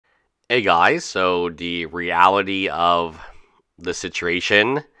Hey guys, so the reality of the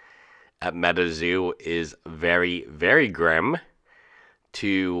situation at MetaZoo is very, very grim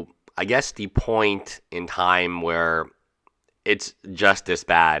to, I guess, the point in time where it's just this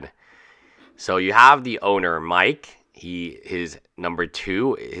bad. So you have the owner, Mike. His number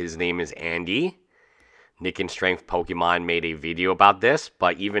two, his name is Andy. Nick and Strength Pokemon made a video about this,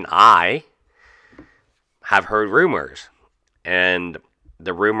 but even I have heard rumors. And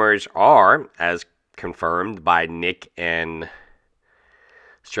the rumors are, as confirmed by Nick and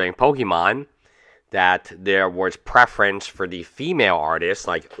Strength Pokemon, that there was preference for the female artists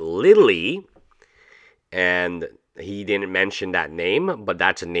like Lycee, and he didn't mention that name, but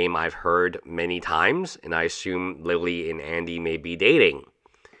that's a name I've heard many times, and I assume Lily and Andy may be dating.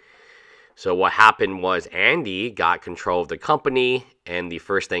 So what happened was Andy got control of the company, and the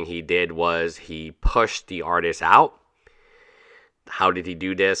first thing he did was he pushed the artists out. How did he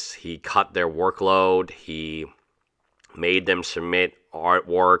do this? He cut their workload. He made them submit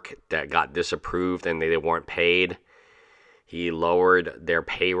artwork that got disapproved and they weren't paid. He lowered their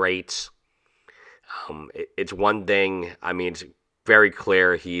pay rates. It's one thing, it's very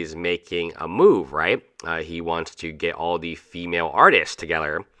clear he's making a move, right? He wants to get all the female artists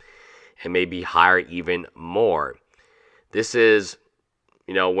together and maybe hire even more. This is,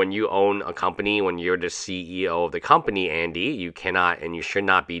 when you own a company, when you're the CEO of the company, Andy, you cannot and you should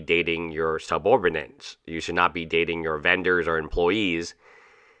not be dating your subordinates. You should not be dating your vendors or employees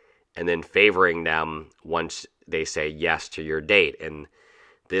and then favoring them once they say yes to your date. And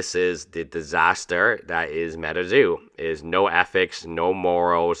this is the disaster that is MetaZoo. It is no ethics, no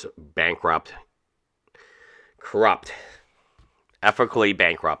morals, bankrupt, corrupt. Ethically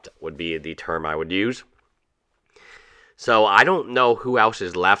bankrupt would be the term I would use. So I don't know who else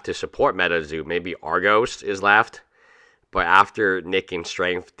is left to support MetaZoo. Maybe Argos is left. But after Nick and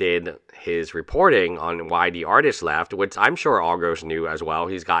Strength did his reporting on why the artist left, which I'm sure Argos knew as well.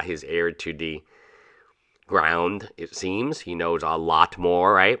 He's got his ear to the ground, it seems. He knows a lot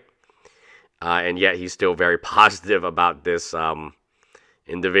more, right? And yet he's still very positive about this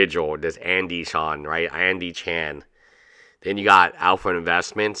individual, this Andy Chan, right? Andy Chan. Then you got Alpha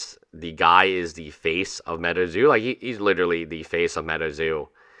Investments. The guy is the face of MetaZoo. Like, he's literally the face of MetaZoo.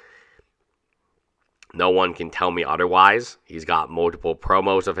 No one can tell me otherwise. He's got multiple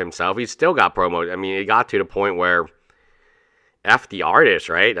promos of himself. He's still got promos. It got to the point where F the artist,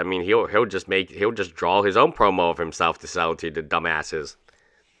 right? He'll just draw his own promo of himself to sell to the dumbasses.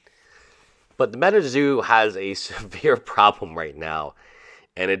 But the MetaZoo has a severe problem right now.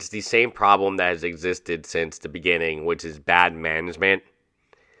 And it's the same problem that has existed since the beginning, which is bad management.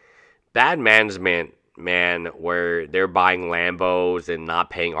 Bad management, man, where they're buying Lambos and not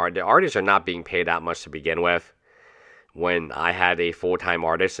paying art. The artists are not being paid that much to begin with. When I had a full-time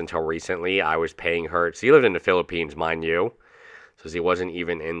artist until recently, I was paying her. She lived in the Philippines, mind you. So she wasn't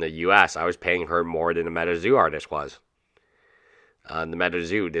even in the U.S. I was paying her more than the MetaZoo artist was. The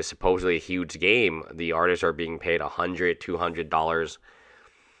MetaZoo, this supposedly huge game, the artists are being paid $100, $200,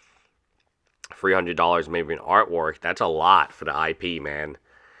 $300 maybe in artwork. That's a lot for the IP, man.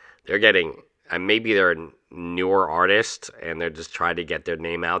 They're getting, and maybe they're newer artists and they're just trying to get their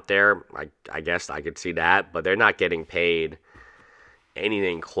name out there. I guess I could see that, but they're not getting paid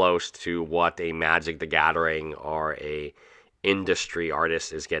anything close to what a Magic the Gathering or a industry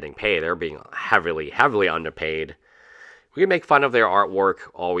artist is getting paid. They're being heavily underpaid. We can make fun of their artwork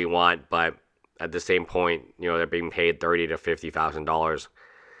all we want, but at the same point, they're being paid $30,000 to $50,000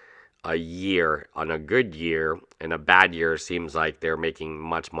 a year on a good year, and a bad year seems like they're making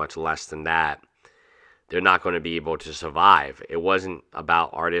much, much less than that. They're not going to be able to survive. It wasn't about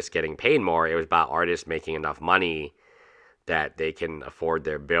artists getting paid more. It was about artists making enough money that they can afford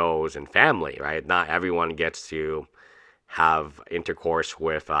their bills and family, right? Not everyone gets to have intercourse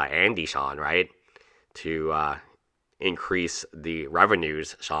with Andy Sean, right? To increase the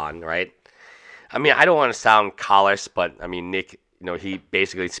revenues, Sean, right? I don't want to sound callous, but Nick, he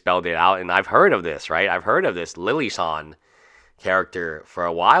basically spelled it out, and I've heard of this, right? I've heard of this Lily-san character for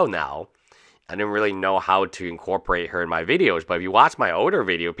a while now. I didn't really know how to incorporate her in my videos, but if you watch my older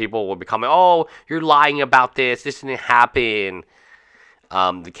video, people will be coming, oh, you're lying about this didn't happen.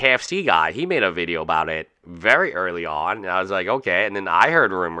 The KFC guy, he made a video about it very early on, and I was like, okay, and then I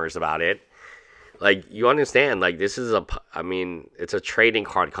heard rumors about it. Like, you understand, like, this is it's a trading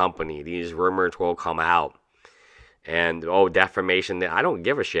card company. These rumors will come out. And, defamation. I don't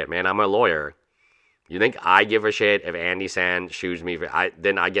give a shit, man. I'm a lawyer. You think I give a shit if Andy San sues me?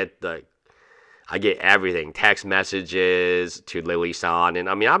 Then I get everything. Text messages to Lily San. And,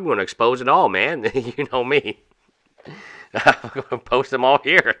 I'm going to expose it all, man. You know me. Post them all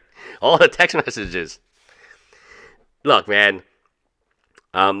here. All the text messages. Look, man.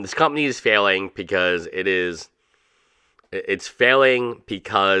 This company is failing because it's failing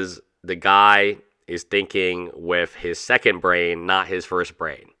because the guy is thinking with his second brain, not his first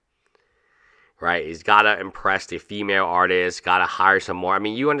brain. Right? He's got to impress the female artists, got to hire some more. I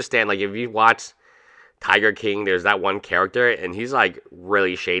mean, you understand, like, if you watch Tiger King, there's that one character, and he's, like,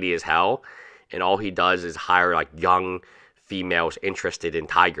 really shady as hell, and all he does is hire, like, young females interested in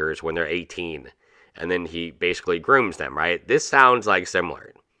tigers when they're 18, and then he basically grooms them, right? This sounds, like,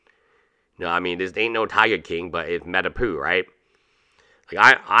 similar. You know, I mean, this ain't no Tiger King, but it's MetaZoo, right?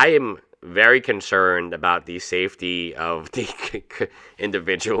 Like, I am very concerned about the safety of the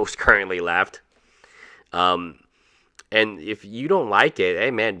individuals currently left. And if you don't like it,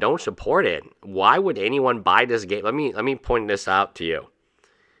 hey man, don't support it. Why would anyone buy this game? Let me point this out to you.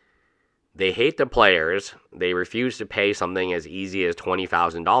 They hate the players. They refuse to pay something as easy as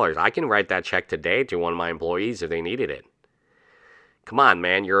 $20,000. I can write that check today to one of my employees if they needed it. Come on,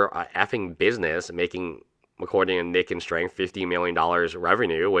 man. You're a effing business making, according to Nick and Strength, $50 million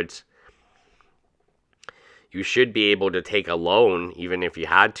revenue, which you should be able to take a loan, even if you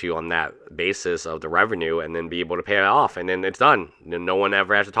had to, on that basis of the revenue, and then be able to pay it off, and then it's done. No one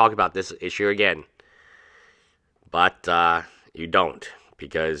ever has to talk about this issue again. But you don't,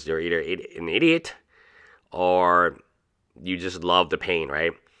 because you're either an idiot or you just love the pain,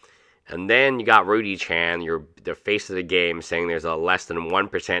 right? And then you got Rudy Chan, you're the face of the game, saying there's a less than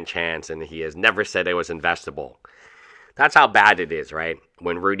 1% chance, and he has never said it was investable. That's how bad it is, right?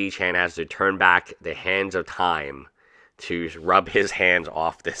 When Rudy Chan has to turn back the hands of time to rub his hands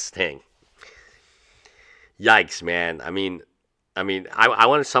off this thing. Yikes, man. I mean, I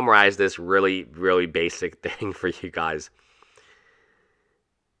want to summarize this really, really basic thing for you guys.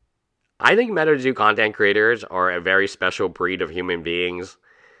 I think MetaZoo content creators are a very special breed of human beings.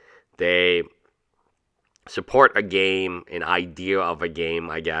 They support a game, an idea of a game,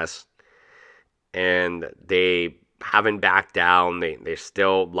 I guess. And they haven't backed down. They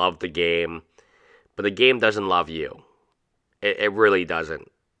still love the game, but the game doesn't love you. It really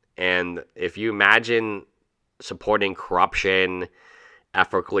doesn't. And if you imagine supporting corruption,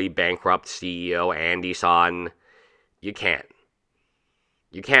 ethically bankrupt CEO Andy-san, you can't.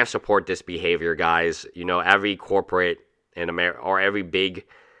 You can't support this behavior, guys. You know, every corporate in America, or every big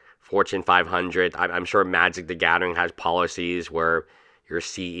Fortune 500, I'm sure Magic the Gathering has policies where your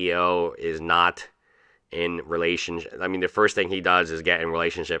CEO is not in relationship. I mean, the first thing he does is get in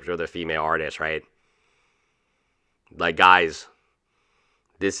relationships with a female artist, right? Like, guys,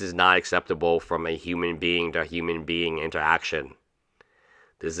 this is not acceptable from a human being to human being interaction.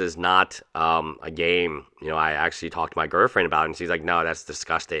 This is not a game. You know, I actually talked to my girlfriend about it, and she's like, no, that's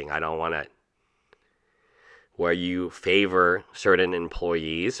disgusting. I don't want it. Where you favor certain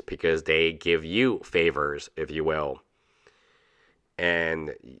employees because they give you favors, if you will.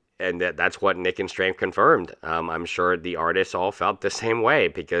 And that's what Nick and Strength confirmed. I'm sure the artists all felt the same way,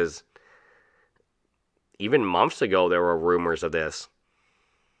 because even months ago there were rumors of this.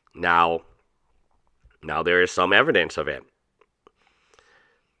 Now there is some evidence of it.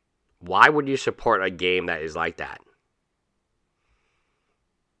 Why would you support a game that is like that?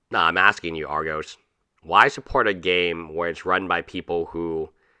 No, I'm asking you, Argos. Why support a game where it's run by people who...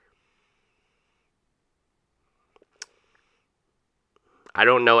 I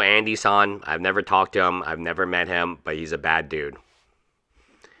don't know Andy-san. I've never talked to him. I've never met him, but he's a bad dude.